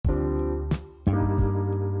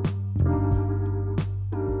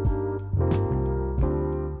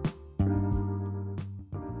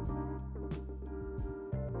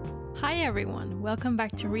everyone, welcome back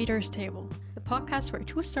to Reader's Table, the podcast where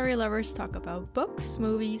two story lovers talk about books,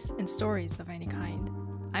 movies, and stories of any kind.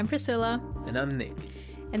 I'm Priscilla. And I'm Nick.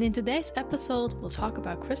 And in today's episode, we'll talk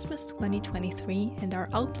about Christmas 2023 and our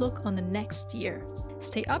outlook on the next year.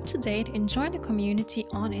 Stay up to date and join the community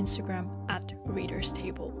on Instagram at Reader's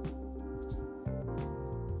Table.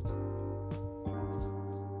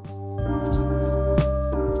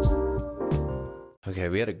 Okay,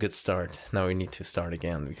 we had a good start. Now we need to start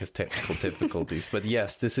again because technical difficulties. But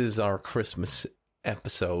yes, this is our Christmas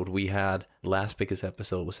episode. We had the last biggest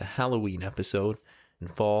episode was a Halloween episode in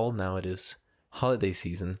fall. Now it is holiday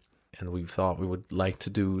season. And we thought we would like to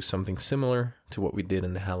do something similar to what we did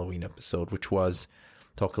in the Halloween episode, which was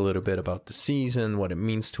talk a little bit about the season, what it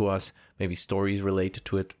means to us, maybe stories related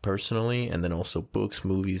to it personally, and then also books,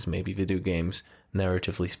 movies, maybe video games,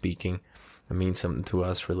 narratively speaking. It means something to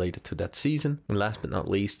us related to that season. And last but not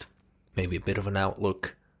least, maybe a bit of an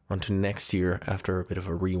outlook onto next year after a bit of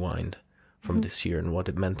a rewind from this year and what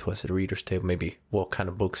it meant to us at Reader's Table. Maybe what kind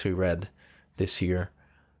of books we read this year,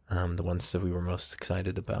 the ones that we were most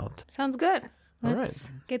excited about. Sounds good. All Let's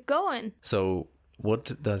right. get going. So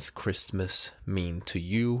what does Christmas mean to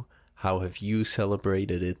you? How have you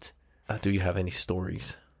celebrated it? Do you have any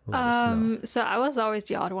stories? Let us know. So I was always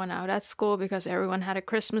the odd one out at school because everyone had a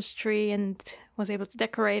Christmas tree and was able to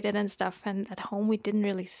decorate it and stuff. And at home, we didn't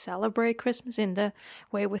really celebrate Christmas in the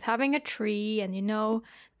way with having a tree and,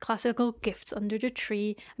 classical gifts under the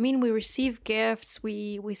tree. I mean, we received gifts,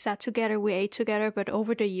 we sat together, we ate together. But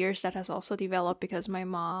over the years, that has also developed because my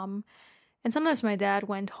mom and sometimes my dad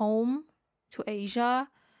went home to Asia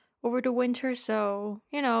over the winter. So,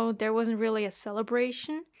 there wasn't really a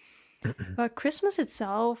celebration. But Christmas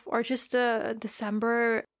itself, or just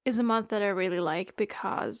December, is a month that I really like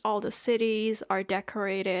because all the cities are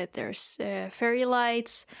decorated. There's fairy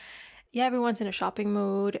lights. Yeah, everyone's in a shopping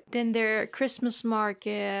mood. Then there are Christmas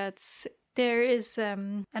markets. There is, I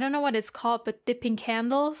don't know what it's called, but dipping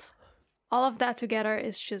candles. All of that together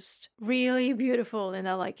is just really beautiful and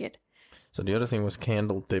I like it. So the other thing was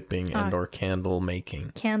candle dipping and or candle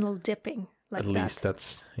making. Candle dipping. Like At least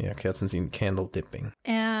that's, Katzen seen candle dipping.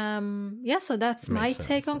 So that's my sense,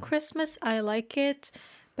 take on Christmas. I like it,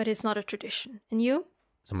 but it's not a tradition. And you?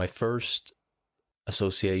 So my first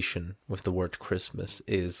association with the word Christmas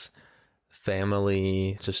is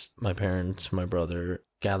family, just my parents, my brother,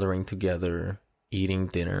 gathering together, eating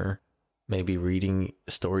dinner, maybe reading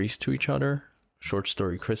stories to each other, short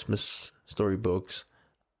story Christmas storybooks,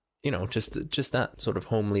 just that sort of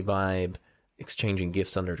homely vibe. Exchanging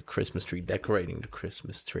gifts under the Christmas tree, decorating the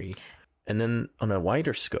Christmas tree. And then on a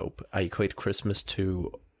wider scope, I equate Christmas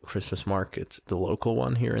to Christmas markets, the local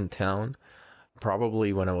one here in town.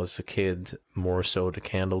 Probably when I was a kid, more so the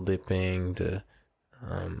candle dipping,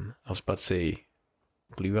 I was about to say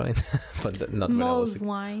Glühwein, but not when I was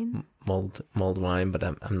wine. Mulled wine, but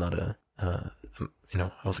I'm not I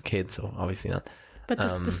was a kid, so obviously not. But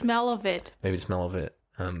the smell of it. Maybe the smell of it.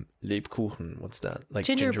 Lebkuchen, what's that? Like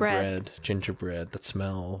gingerbread, that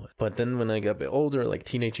smell. But then when I got a bit older, like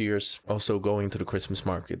teenage years, also going to the Christmas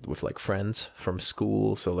market with like friends from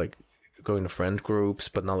school. So like going to friend groups,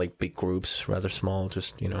 but not like big groups, rather small,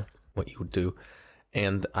 just, what you would do.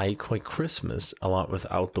 And I equate Christmas a lot with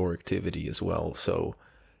outdoor activity as well. So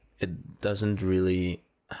it doesn't really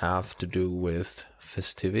have to do with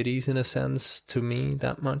festivities in a sense to me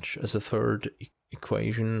that much as a third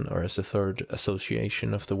equation or as a third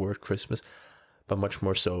association of the word Christmas, but much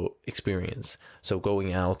more so experience. So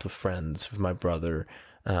going out with friends, with my brother,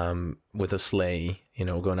 with a sleigh,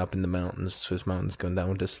 going up in the mountains, Swiss mountains, going down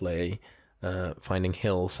with a sleigh, finding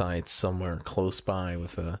hillsides somewhere close by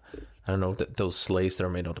with I don't know, those sleighs that are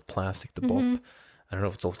made out of plastic, the bob. I don't know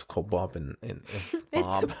if it's also called Bob in Bob.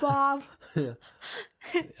 It's Bob. Yeah.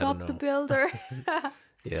 Bob the Builder.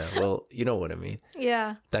 Yeah, well, you know what I mean.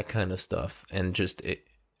 Yeah. That kind of stuff. And just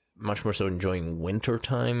much more so enjoying winter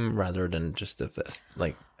time rather than just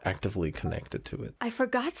actively connected to it. I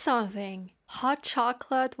forgot something. Hot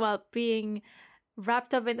chocolate while being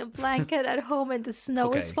wrapped up in a blanket at home and the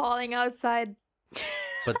snow is falling outside.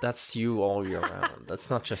 But that's you all year round.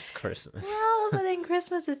 That's not just Christmas. Well, but then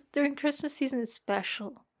during Christmas season it's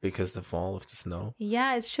special. Because the fall of the snow?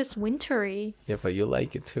 Yeah, it's just wintry. Yeah, but you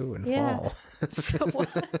like it too in fall. So what?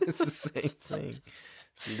 It's the same thing.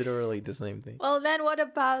 It's literally the same thing. Well, then what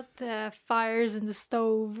about the fires in the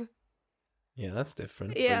stove? Yeah, that's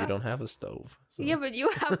different. Yeah. But you don't have a stove. So. Yeah, but you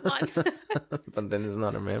have one. But then it's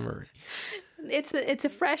not a memory. It's a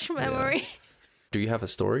fresh memory. Yeah. Do you have a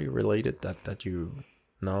story related that you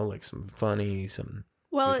know, like some funny, some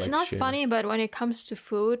Well, you'd like to not share? funny, but when it comes to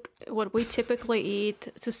food, what we typically eat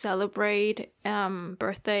to celebrate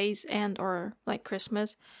birthdays and or like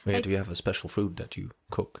Christmas. Yeah, Like, do you have a special food that you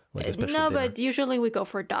cook, like a special no, dinner? but usually we go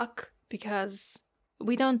for duck because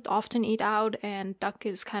we don't often eat out and duck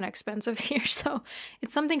is kind of expensive here. So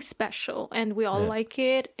it's something special and we all Yeah. like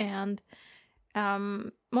it. And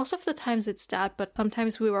most of the times it's that, but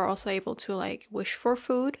sometimes we were also able to like wish for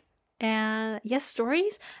food. And yes,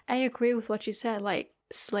 stories. I agree with what you said. Like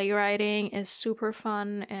sleigh riding is super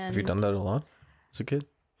fun. Have you And done that a lot as a kid?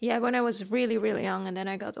 yeah, when I was really, really young, and then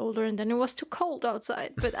I got older, and then it was too cold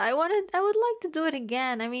outside. But I would like to do it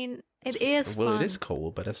again. I mean, it is Well, fun. it is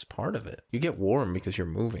cold, but that's part of it. You get warm because you're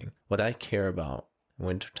moving. What I care about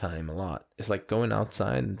wintertime a lot is like going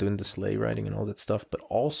outside and doing the sleigh riding and all that stuff, but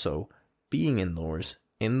also being indoors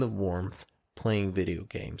in the warmth, playing video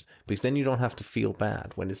games. Because then you don't have to feel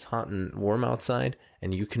bad when it's hot and warm outside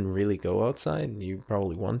and you can really go outside and you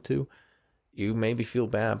probably want to. You maybe feel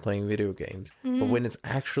bad playing video games. But when it's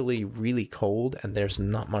actually really cold and there's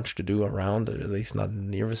not much to do around, or at least not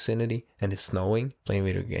in your vicinity, and it's snowing, playing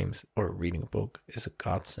video games or reading a book is a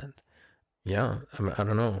godsend. Yeah, I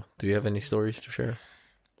don't know. Do you have any stories to share?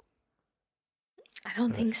 I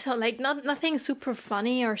don't think so. Like nothing super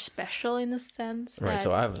funny or special in the sense. Right, that-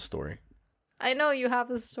 so I have a story. I know you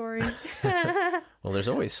have a story. Well, there's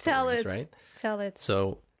always Tell stories, it. right? Tell it.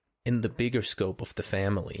 So, in the bigger scope of the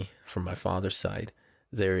family, from my father's side,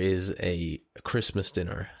 there is a Christmas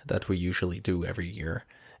dinner that we usually do every year.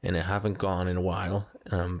 And I haven't gone in a while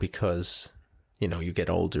because, you know, you get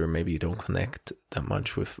older, maybe you don't connect that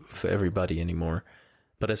much with everybody anymore.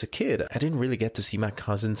 But as a kid, I didn't really get to see my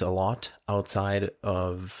cousins a lot outside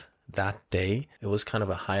of that day. It was kind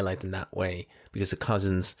of a highlight in that way because the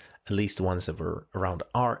cousins, at least the ones that were around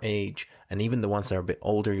our age, and even the ones that are a bit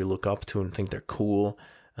older, you look up to and think they're cool.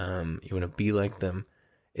 You want to be like them.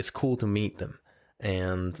 It's cool to meet them.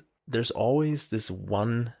 And there's always this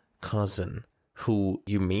one cousin who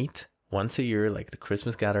you meet once a year, like the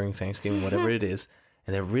Christmas gathering, Thanksgiving, whatever it is,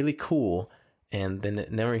 and they're really cool. And then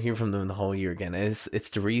never hear from them the whole year again. And it's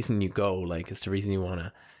the reason you go, like it's the reason you want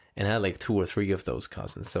to. And I had like 2 or 3 of those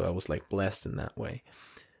cousins, so I was like blessed in that way.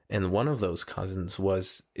 And one of those cousins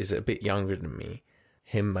is a bit younger than me.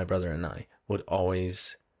 Him, my brother, and I would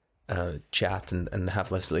always chat and have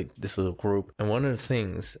this little group. And one of the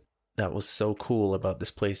things that was so cool about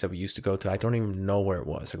this place that we used to go to, I don't even know where it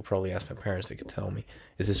was. I could probably ask my parents, they could tell me,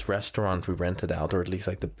 is this restaurant we rented out, or at least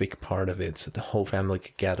like the big part of it, so the whole family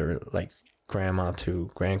could gather, like grandma to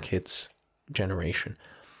grandkids generation.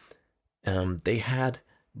 They had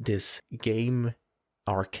this game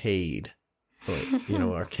arcade,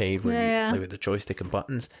 arcade where you like with the joystick and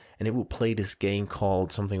buttons, and it would play this game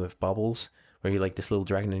called something with bubbles, where you're like this little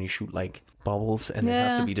dragon and you shoot like bubbles, and it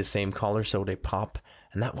has to be the same color so they pop.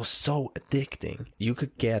 And that was so addicting. You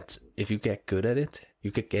could get, if you get good at it,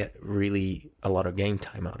 you could get really a lot of game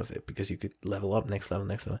time out of it because you could level up, next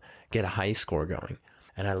level, get a high score going.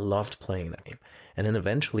 And I loved playing that game. And then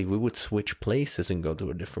eventually we would switch places and go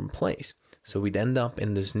to a different place. So we'd end up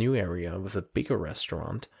in this new area with a bigger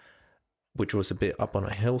restaurant, which was a bit up on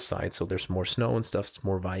a hillside. So there's more snow and stuff. It's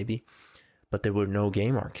more vibey. But there were no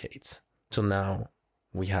game arcades. So now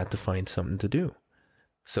we had to find something to do.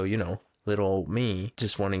 So, little old me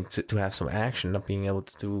just wanting to have some action, not being able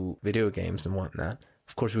to do video games and whatnot.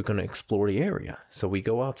 Of course, we're going to explore the area. So we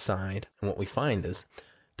go outside, and what we find is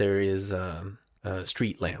there is a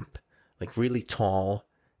street lamp, like really tall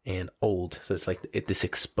and old. So it's like it's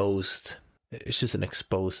just an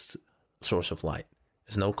exposed source of light.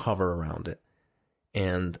 There's no cover around it.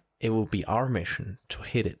 And it will be our mission to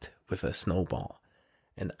hit it with a snowball.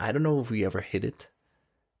 And I don't know if we ever hit it,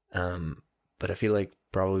 but I feel like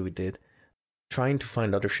probably we did. Trying to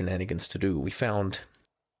find other shenanigans to do. We found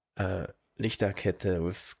Lichterkette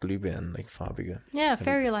with Glühbirnen, like farbige. Yeah,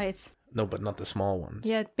 fairy lights. No, but not the small ones.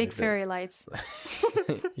 Yeah, big Like fairy lights.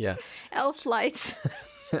 Yeah. Elf lights.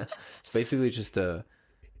 It's basically just a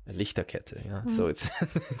Lichterkette, yeah. So it's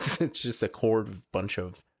just a bunch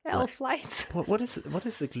of Elf lights. What is a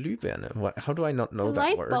Glühbirne? How do I not know that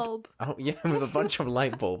Light word? bulb. Oh, yeah, with a bunch of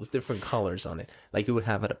light bulbs, different colors on it, like you would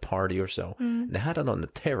have at a party or so. They had it on the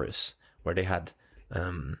terrace where they had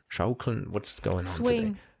schaukeln. What's going on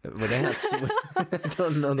Swing. today? Where they had I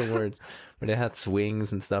don't know the words. Where they had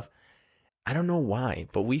swings and stuff. I don't know why,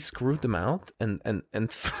 but we screwed them out and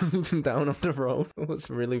threw them down on the road. It was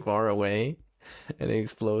really far away, and it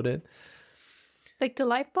exploded. Like the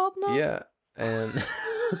light bulb now? Yeah, and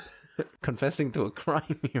confessing to a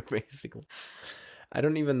crime here, basically. I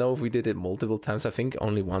don't even know if we did it multiple times. I think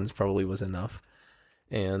only once probably was enough.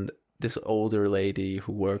 And this older lady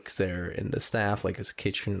who works there in the staff, like as a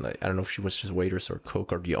kitchen, like I don't know if she was just waitress or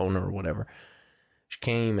cook or the owner or whatever. She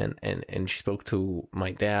came and she spoke to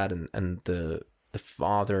my dad and the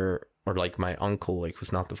father, or like my uncle, like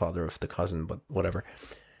who's not the father of the cousin, but whatever.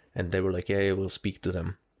 And they were like, yeah, we'll speak to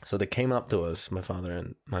them. So they came up to us, my father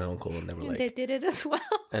and my uncle, and they were like... They did it as well.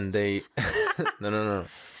 And they... No.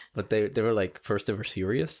 But they were like, first they were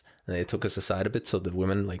serious, and they took us aside a bit so the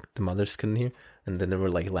women, like the mothers, couldn't hear. And then they were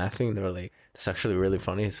like laughing. They were like, that's actually really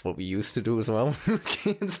funny. It's what we used to do as well.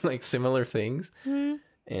 Kids, like similar things. Mm.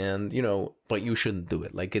 And, you know, but you shouldn't do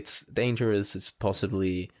it. Like, it's dangerous. It's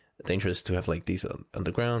possibly dangerous to have like these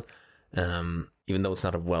underground. Even though it's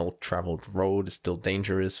not a well-traveled road, it's still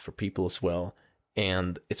dangerous for people as well.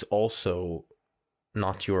 And it's also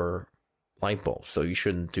not your light bulb, so you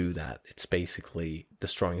shouldn't do that. It's basically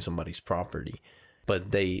destroying somebody's property.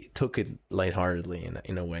 But they took it lightheartedly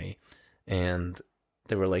in a way. And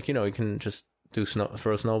they were like, you know, you can just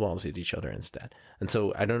throw snowballs at each other instead. And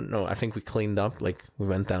so, I don't know, I think we cleaned up, like we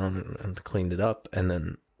went down and cleaned it up, and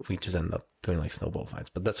then we just ended up doing like snowball fights.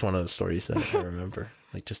 But that's one of the stories that I remember,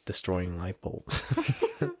 like just destroying light bulbs.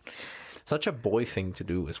 Such a boy thing to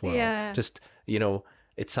do as well. Yeah. Just, you know,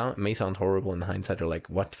 it may sound horrible in hindsight, or like,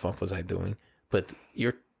 what the fuck was I doing? But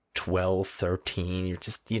you're 12, 13, you're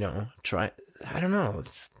just, you know, I don't know,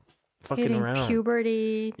 it's fucking hitting around.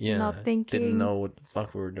 Puberty, Yeah, not thinking. didn't know what the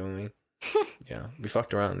fuck we were doing. Yeah, we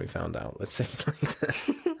fucked around and we found out, let's say it like that.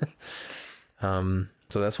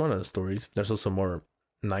 So that's one of the stories. There's also more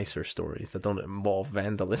nicer stories that don't involve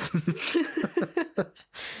vandalism.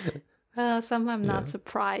 Some I'm not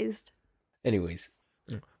surprised. Anyways,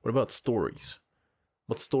 what about stories?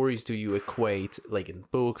 What stories do you equate, like in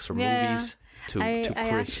books or movies, to Christmas? I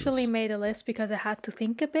actually made a list because I had to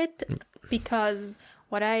think a bit, because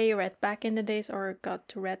what I read back in the days, or got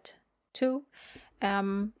to read to,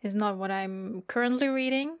 is not what I'm currently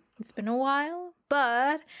reading. It's been a while,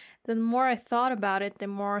 but the more I thought about it, the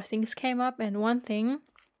more things came up. And one thing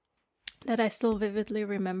that I still vividly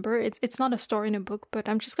remember, it's not a story in a book, but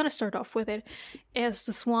I'm just going to start off with it, is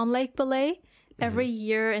the Swan Lake Ballet. Every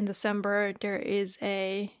year in December, there is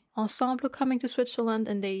a ensemble coming to Switzerland,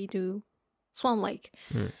 and they do Swan Lake.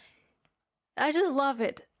 I just love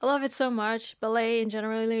it. I love it so much. Ballet, and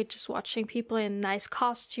generally just watching people in nice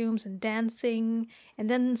costumes and dancing. And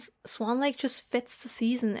then Swan Lake just fits the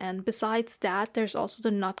season. And besides that, there's also the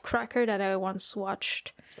Nutcracker that I once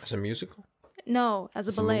watched. As a musical? No, as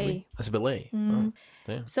a ballet. As a ballet. Oh,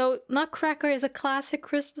 damn. So Nutcracker is a classic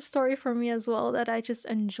Christmas story for me as well that I just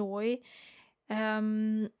enjoy.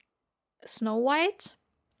 Snow White,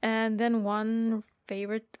 and then one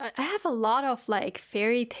favorite. I have a lot of like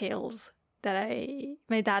fairy tales that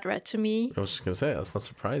my dad read to me. I was just gonna say, that's not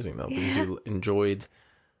surprising though, because you enjoyed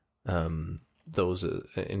those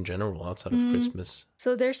in general outside of Christmas.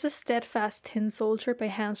 So there's a Steadfast Tin Soldier by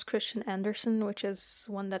Hans Christian Andersen, which is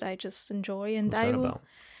one that I just enjoy. And What's that about?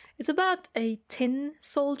 It's about a tin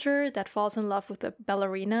soldier that falls in love with a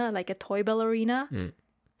ballerina, like a toy ballerina.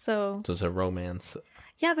 So it's a romance.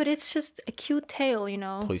 Yeah, but it's just a cute tale, you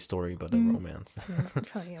know. Toy Story, but a romance.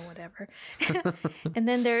 Oh, yeah, whatever. And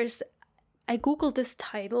then I googled this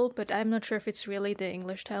title, but I'm not sure if it's really the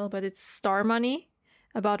English title, but it's Star Money,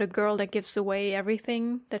 about a girl that gives away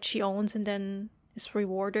everything that she owns and then is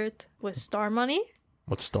rewarded with star money.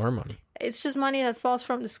 What's star money? It's just money that falls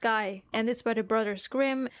from the sky, and it's by the Brothers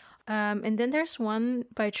Grimm. And then there's one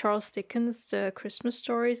by Charles Dickens, the Christmas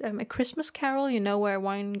stories. A Christmas Carol, you know, where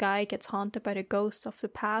one guy gets haunted by the ghosts of the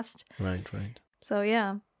past. Right. So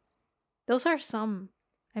yeah, those are some.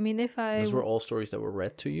 I mean, those were all stories that were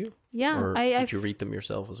read to you? Yeah. Or did you read them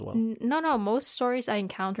yourself as well? No. Most stories I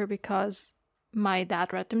encounter because my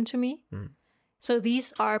dad read them to me. So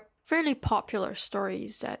these are fairly popular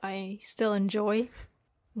stories that I still enjoy.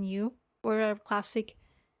 You? What are classic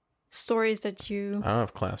stories that you... I don't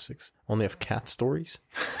have classics. I only have cat stories.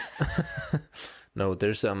 No,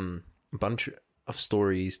 there's a bunch of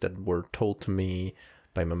stories that were told to me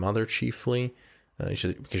by my mother chiefly,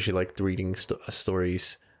 because she liked reading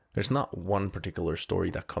stories. There's not one particular story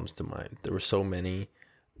that comes to mind. There were so many.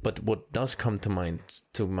 But what does come to mind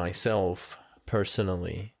to myself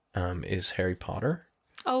personally is Harry Potter.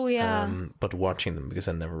 Oh, yeah. But watching them, because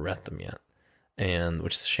I never read them yet. And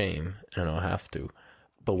which is a shame. I don't have to.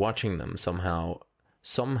 But watching them somehow,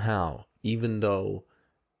 even though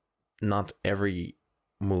not every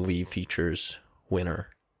movie features winter,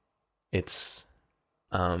 it's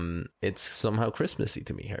somehow Christmassy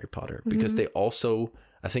to me, Harry Potter, because they also,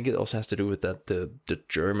 I think it also has to do with that the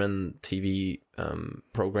German TV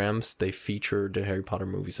programs, they feature the Harry Potter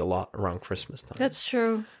movies a lot around Christmas time. That's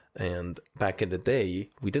true. And back in the day,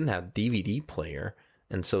 we didn't have DVD player.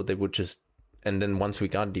 And so they would just, and then once we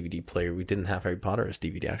got DVD player, we didn't have Harry Potter as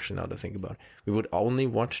DVD, actually, now to think about it. We would only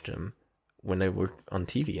watch them when they were on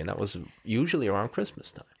TV, and that was usually around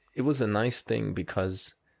Christmas time. It was a nice thing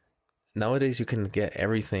because nowadays you can get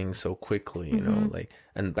everything so quickly, you know, like,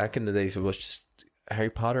 and back in the days it was just Harry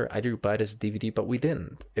Potter, either you buy it as a DVD, but we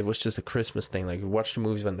didn't. It was just a Christmas thing. Like, we watched the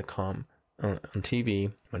movies when they come on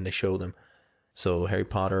TV, when they show them. So Harry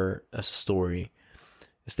Potter as a story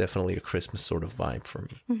is definitely a Christmas sort of vibe for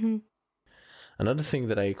me. Another thing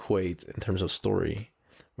that I equate in terms of story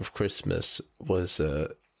with Christmas was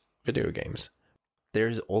video games.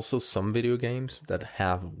 There's also some video games that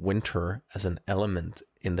have winter as an element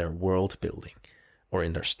in their world building or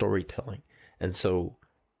in their storytelling. And so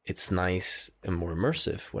it's nice and more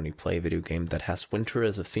immersive when you play a video game that has winter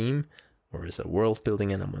as a theme, or as a world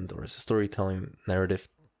building element, or as a storytelling narrative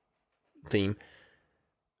theme,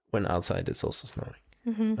 when outside it's also snowing.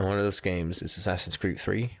 And one of those games is Assassin's Creed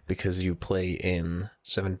 3, because you play in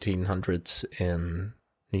 1700s in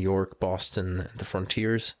New York, Boston, the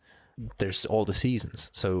frontiers. There's all the seasons.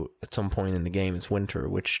 So at some point in the game, it's winter,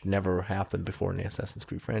 which never happened before in the Assassin's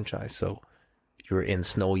Creed franchise. So you're in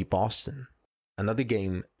snowy Boston. Another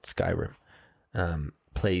game, Skyrim,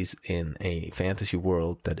 plays in a fantasy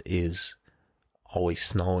world that is always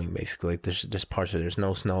snowing, basically. There's parts where there's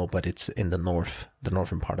no snow, but it's in the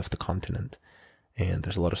northern part of the continent. And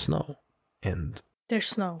there's a lot of snow. And There's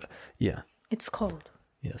snow. Yeah. It's cold.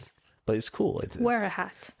 Yes. But it's cool. Wear a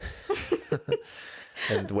hat.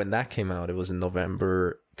 And when that came out, it was in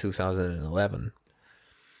November 2011.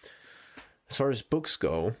 As far as books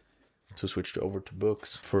go, to switch over to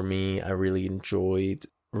books, for me, I really enjoyed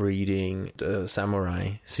reading the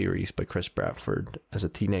Samurai series by Chris Bradford as a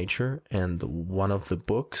teenager. And one of the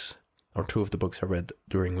books, or two of the books I read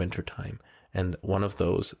during winter time. And one of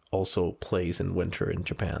those also plays in winter in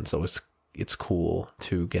Japan. So it's cool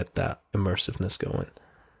to get that immersiveness going.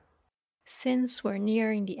 Since we're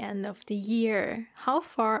nearing the end of the year, how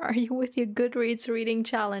far are you with your Goodreads reading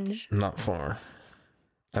challenge? Not far.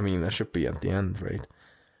 I mean, I should be at the end, right?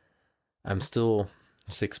 I'm still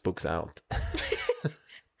 6 books out.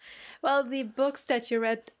 Well, the books that you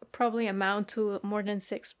read probably amount to more than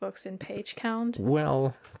 6 books in page count.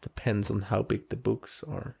 Well, it depends on how big the books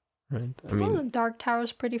are, right? I mean, well, Dark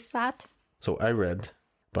Tower's pretty fat. So I read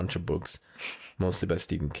a bunch of books, mostly by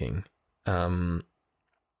Stephen King.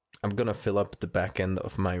 I'm gonna fill up the back end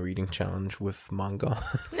of my reading challenge with manga.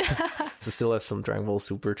 So still have some Dragon Ball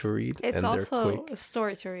Super to read. It's and also they're quick. a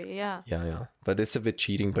story to read, yeah. Yeah. But it's a bit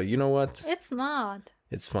cheating. But you know what? It's not.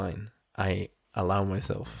 It's fine. I allow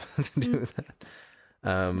myself to do that.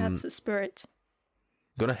 That's the spirit.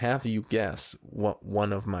 Gonna have you guess what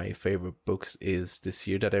one of my favorite books is this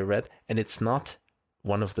year that I read, and it's not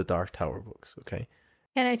one of the Dark Tower books. Okay.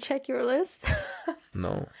 Can I check your list?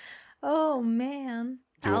 No. Oh man.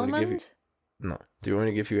 Do you want me to give Almond? No. Do you want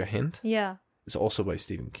me to give you a hint? Yeah. It's also by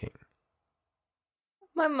Stephen King.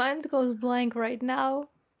 My mind goes blank right now.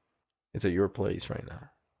 It's at your place right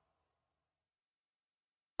now.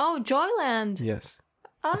 Oh, Joyland. Yes.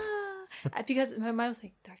 Because my mind was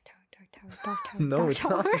like Dark Tower, Dark Tower, Dark Tower. No, Dark it's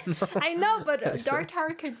Tower. not. No. I know, but Yes, Dark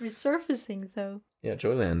Tower could be surfacing, so. Yeah,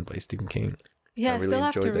 Joyland by Stephen King. Yeah, I really still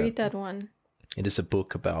have to enjoyed read that one. It is a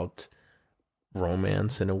book about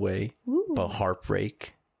romance in a way, Ooh. about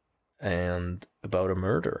heartbreak, and about a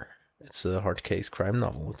murder. It's a hard case crime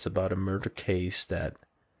novel. It's about a murder case that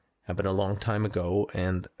happened a long time ago,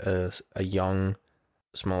 and a young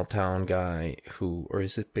small town guy who, or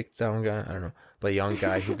is it big town guy? I don't know. But a young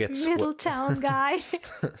guy who gets middle town guy.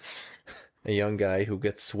 a young guy who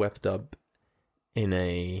gets swept up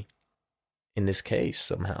in this case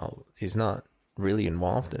somehow. He's not really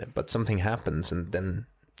involved in it, but something happens, and then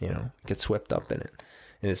gets swept up in it.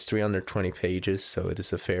 And it's 320 pages, so it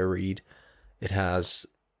is a fair read. It has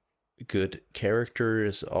good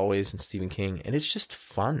characters, always in Stephen King, and it's just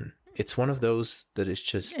fun. It's one of those that is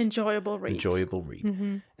just enjoyable read.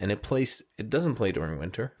 Mm-hmm. And it doesn't play during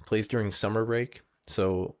winter. It plays during summer break.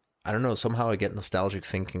 So I don't know, somehow I get nostalgic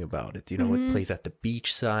thinking about it. It plays at the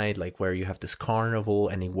beach side, like where you have this carnival,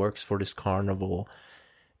 and he works for this carnival,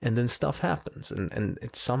 and then stuff happens, and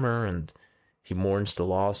it's summer, and he mourns the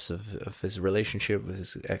loss of his relationship with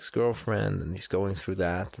his ex-girlfriend, and he's going through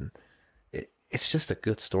that, and it's just a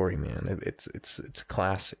good story, man. It's a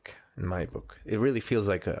classic in my book. It really feels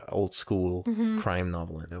like an old school crime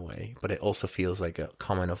novel in a way, but it also feels like a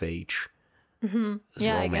coming of age romance.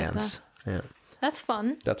 I get that. Yeah, that's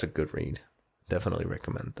fun. That's a good read. Definitely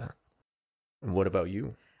recommend that. And what about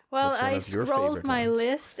you? Well, What's one I of your scrolled favorite my ones?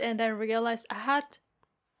 list and I realized I had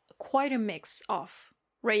quite a mix of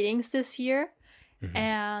ratings this year, Mm-hmm.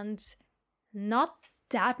 and not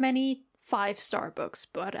that many 5-star books,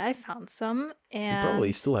 but I found some. You And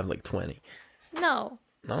probably still have like 20. no.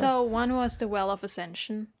 No? So one was The Well of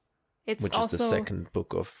Ascension. It's Which also is the second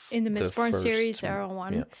book of in the Mistborn first series, Era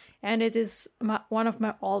 1. Yeah. And it is one of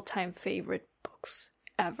my all-time favorite books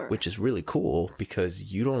ever. Which is really cool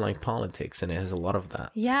because you don't like politics and it has a lot of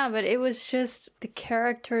that. Yeah, but it was just the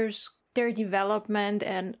characters, their development,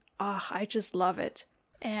 and I just love it.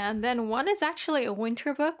 And then one is actually a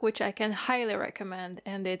winter book, which I can highly recommend,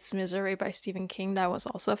 and it's Misery by Stephen King. That was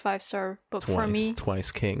also a 5-star book for me.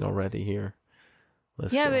 Twice King already here.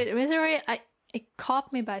 Let's go. But Misery, it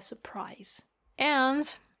caught me by surprise.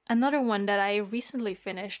 And another one that I recently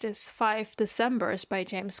finished is 5 Decembers by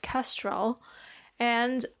James Castrell,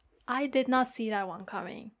 and I did not see that one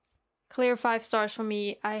coming. Clear 5 stars for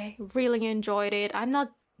me. I really enjoyed it. I'm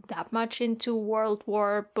not that much into World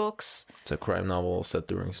War books. It's a crime novel set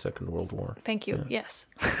during Second World War. Thank you. Yeah. Yes.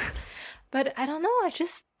 But I don't know.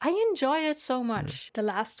 I enjoyed it so much. The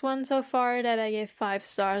last one so far that I gave 5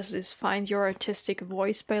 stars is Find Your Artistic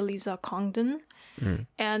Voice by Lisa Congdon.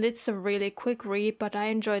 And it's a really quick read, but I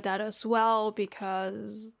enjoyed that as well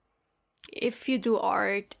because if you do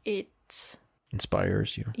art, it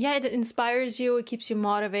inspires you. Yeah, it inspires you. It keeps you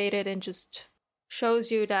motivated and just shows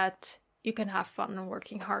you that you can have fun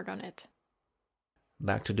working hard on it.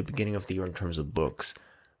 Back to the beginning of the year in terms of books.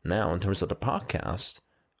 Now, in terms of the podcast,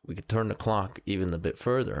 we could turn the clock even a bit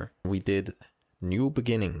further. We did New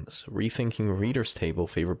Beginnings, Rethinking Reader's Table,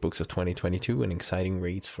 Favorite Books of 2022, and Exciting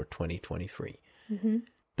Reads for 2023. Mm-hmm.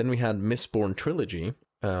 Then we had Mistborn Trilogy,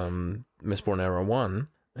 Mistborn Era 1,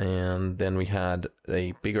 and then we had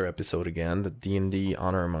a bigger episode again, the D&D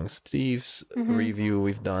Honor Amongst Thieves review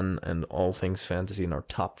we've done, and all things fantasy in our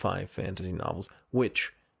top 5 fantasy novels,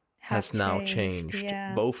 which has now changed,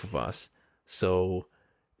 both of us. So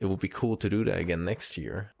it would be cool to do that again next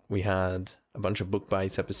year. We had a bunch of Book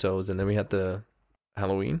Bites episodes, and then we had the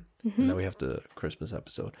Halloween, and then we have the Christmas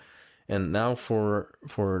episode. And now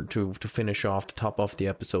to finish off, to top off the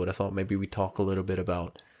episode, I thought maybe we talk a little bit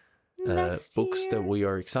about books that we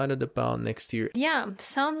are excited about next year. Yeah,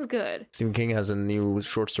 sounds good. Stephen King has a new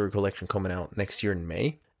short story collection coming out next year in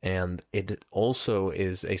May, and it also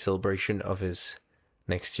is a celebration of his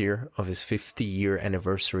 50-year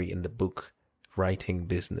anniversary in the book writing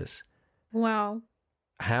business. Wow.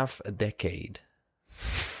 Half a decade.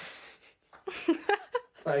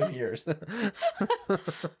 5 years. At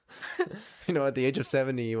the age of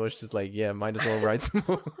 70, he was just like, yeah, might as well write some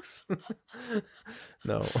books.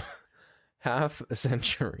 No. Half a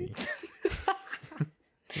century.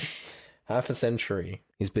 Half a century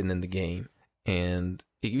he's been in the game, and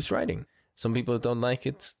he keeps writing. Some people don't like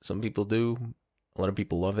it, some people do. A lot of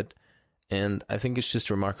people love it, and I think it's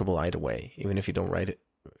just remarkable either way. Even if you don't write it,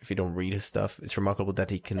 if you don't read his stuff, it's remarkable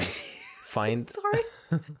that he can find... Sorry.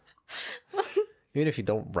 Even if you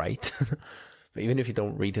don't write, but even if you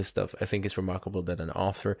don't read his stuff, I think it's remarkable that an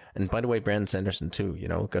author, and by the way, Brandon Sanderson too,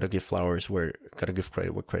 gotta give credit where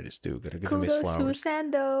credit's due, gotta give him his flowers. Kudos to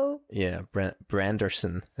Sando. Yeah,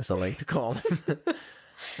 Branderson, as I like to call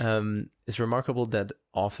him. It's remarkable that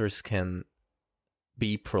authors can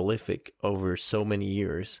be prolific over so many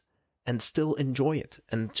years and still enjoy it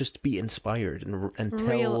and just be inspired and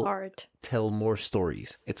Real art. Tell more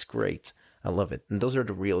stories. It's great. I love it. And those are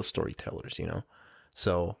the real storytellers,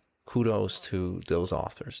 So kudos to those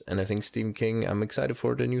authors. And I think Stephen King, I'm excited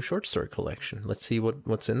for the new short story collection. Let's see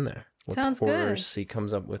what's in there. What Sounds horrors good. he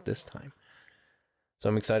comes up with this time. So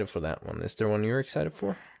I'm excited for that one. Is there one you're excited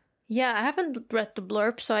for? Yeah, I haven't read the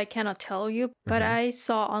blurb, so I cannot tell you. But I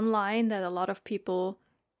saw online that a lot of people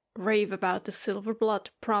rave about The Silverblood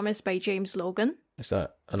Promise by James Logan. Is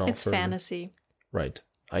that an author? It's fantasy. Right.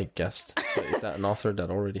 I guessed. But is that an author that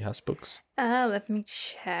already has books? Let me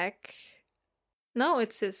check. No,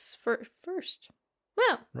 it's his first.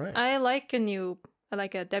 Well, right. I like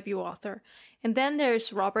a debut author. And then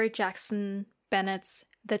there's Robert Jackson Bennett's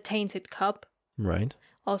The Tainted Cup. Right.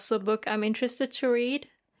 Also a book I'm interested to read.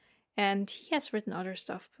 And he has written other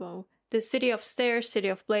stuff though. The City of Stairs, City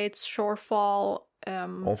of Blades, Shorefall.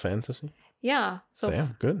 All fantasy? Yeah. So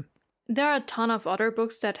damn, good. There are a ton of other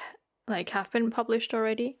books that have been published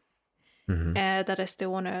already. That I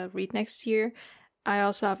still want to read next year. I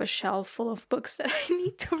also have a shelf full of books that I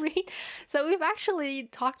need to read. So we've actually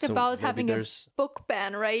talked about having a book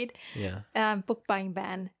ban, right? Yeah. Book buying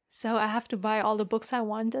ban. So I have to buy all the books I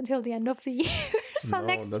want until the end of the year. So no,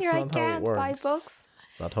 next year I can't buy books.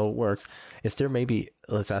 Not how it works. Is there maybe,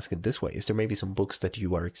 let's ask it this way, is there maybe some books that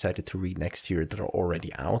you are excited to read next year that are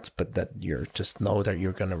already out, but that you're just know that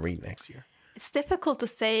you're going to read next year? It's difficult to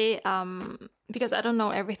say because I don't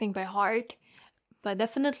know everything by heart. But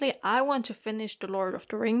definitely I want to finish The Lord of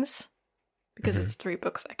the Rings because it's 3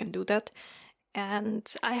 books. I can do that.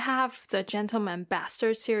 And I have the Gentleman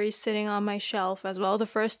Bastard series sitting on my shelf as well. The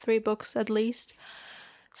first 3 books at least.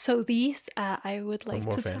 So these I would like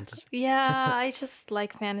more to fantasy. Yeah, I just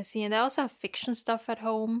like fantasy. And I also have fiction stuff at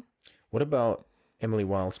home. What about Emily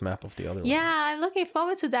Wilde's Map of the Other Yeah, Worlds? I'm looking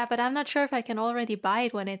forward to that, but I'm not sure if I can already buy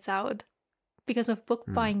it when it's out because of book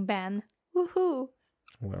buying ban. Woohoo!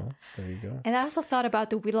 Well, there you go. And I also thought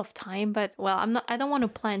about The Wheel of Time, but I don't want to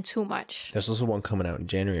plan too much. There's also one coming out in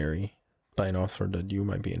January by an author that you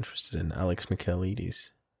might be interested in, Alex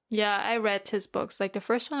Michaelides. Yeah, I read his books. Like the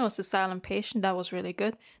first one was The Silent Patient, that was really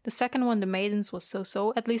good. The second one, The Maidens, was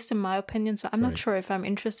so-so, at least in my opinion. So I'm not sure if I'm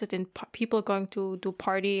interested in people going to do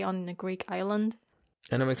party on a Greek island.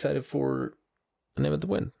 And I'm excited for A Name of the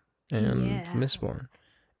Wind and Mistborn.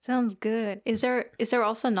 Sounds good. Is there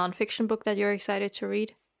also a nonfiction book that you're excited to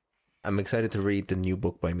read? I'm excited to read the new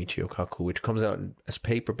book by Michio Kaku, which comes out as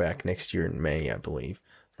paperback next year in May, I believe.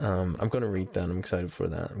 I'm going to read that. I'm excited for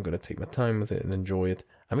that. I'm going to take my time with it and enjoy it.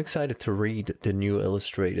 I'm excited to read the new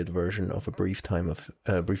illustrated version of A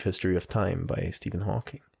Brief History of Time by Stephen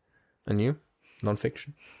Hawking. And you?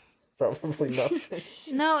 Nonfiction? Probably not.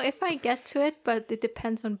 No, if I get to it, but it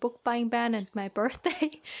depends on book buying ban and my birthday.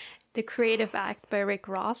 The Creative Act by Rick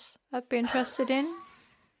Ross, I'd be interested in.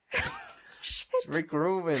 It's Rick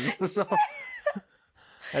Rubin. I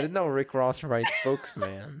didn't know Rick Ross writes books,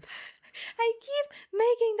 man. I keep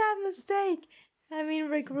making that mistake. I mean,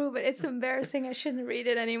 Rick Rubin. It's embarrassing. I shouldn't read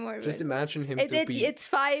it anymore. Just imagine him It's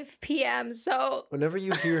 5 p.m., so... Whenever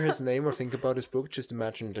you hear his name or think about his book, just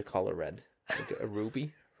imagine the color red. Like a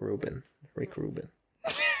ruby. Rick Rubin.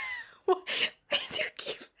 Why do you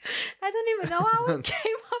keep... I don't even know how I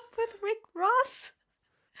came up with Rick Ross.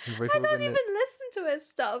 I don't even listen to his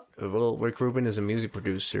stuff. Well, Rick Rubin is a music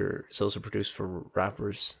producer. He's also produced for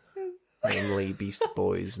rappers, namely Beastie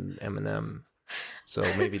Boys and Eminem. So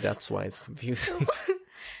maybe that's why it's confusing.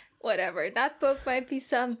 Whatever. That book might be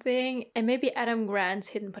something. And maybe Adam Grant's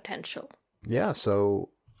Hidden Potential. Yeah, so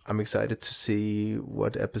I'm excited to see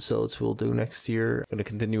what episodes we'll do next year. I'm going to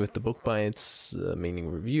continue with the book bites, meaning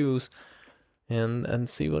reviews, and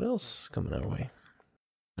see what else is coming our way.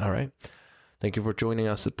 All right. Thank you for joining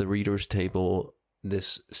us at the Reader's Table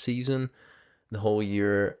this season, the whole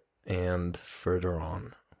year, and further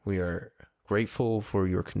on. We are grateful for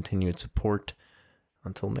your continued support.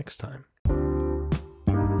 Until next time.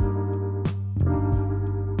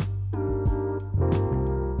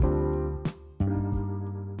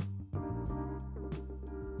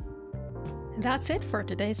 And that's it for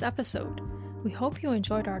today's episode. We hope you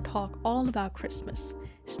enjoyed our talk all about Christmas.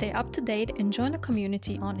 Stay up to date and join the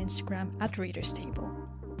community on Instagram at Reader's Table.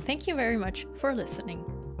 Thank you very much for listening.